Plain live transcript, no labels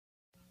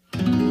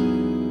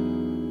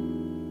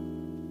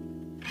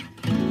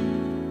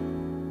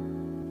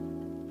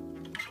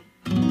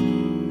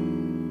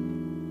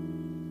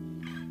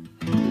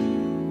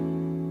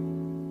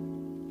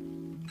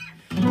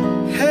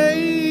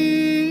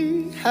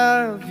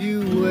have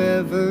you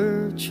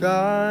ever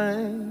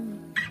tried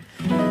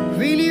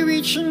really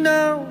reaching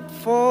out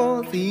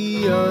for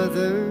the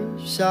other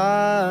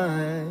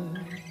side?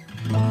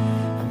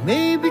 I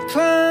may be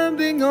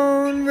climbing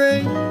on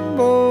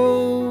rainbows,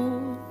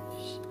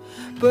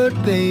 but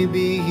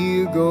baby,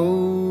 here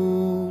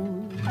goes.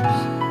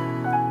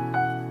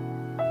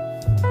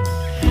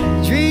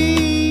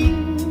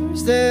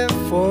 Dreams there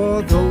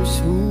for those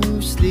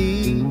who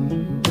sleep.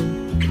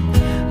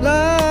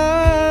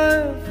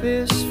 Life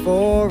is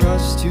for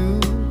us to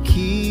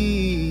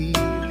keep.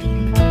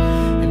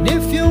 And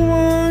if you're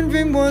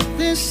wondering what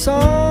this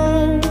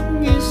song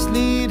is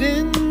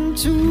leading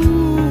to,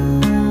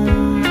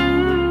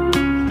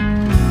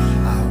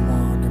 I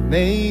wanna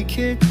make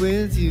it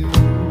with you.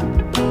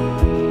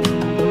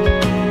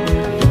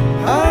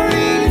 I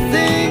really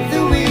think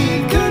that we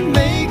could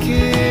make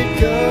it,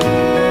 girl.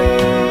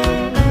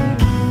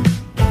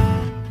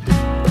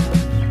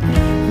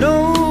 No,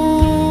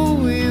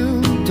 you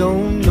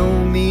don't know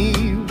me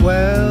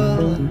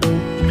well,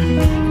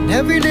 and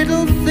every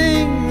little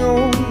thing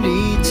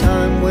only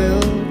time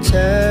will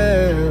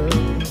tell.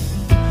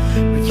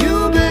 But you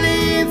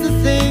believe the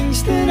things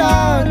that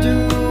I do,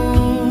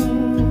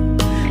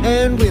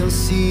 and we'll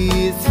see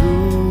it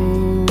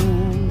through.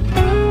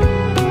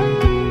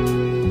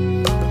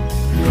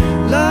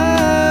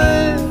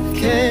 Life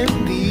can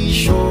be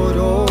short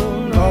or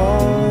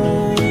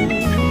long.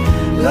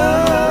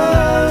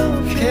 Love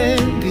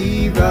can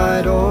be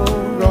right or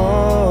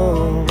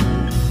wrong.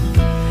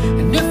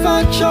 And if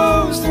I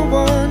chose the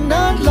one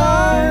I'd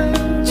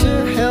like to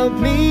help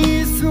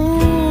me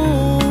through,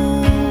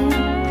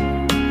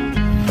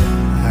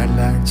 I'd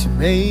like to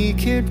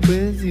make it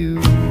with you.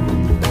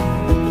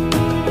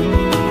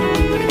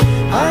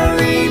 I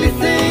really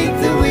think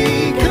that we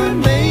could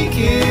make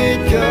it,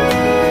 girl.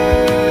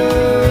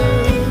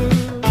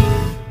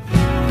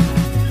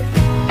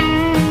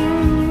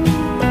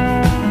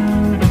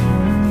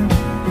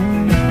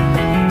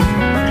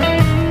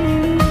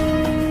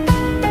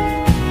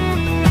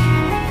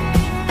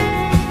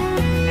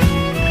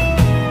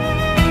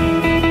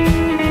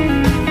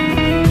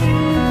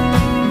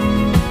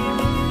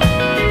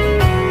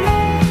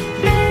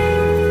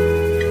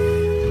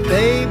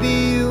 Baby,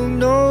 you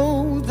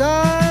know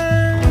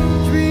that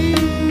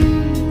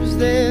dreams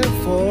there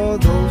for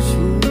those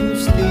who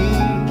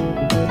sleep.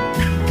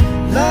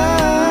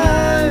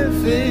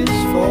 Life is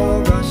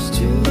for us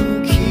to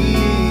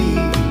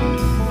keep.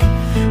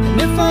 And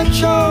if I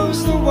chose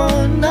the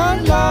one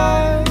I'd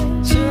like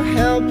to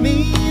help me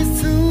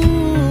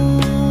through,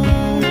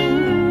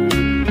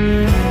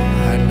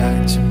 I'd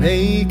like to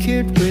make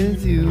it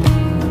with you.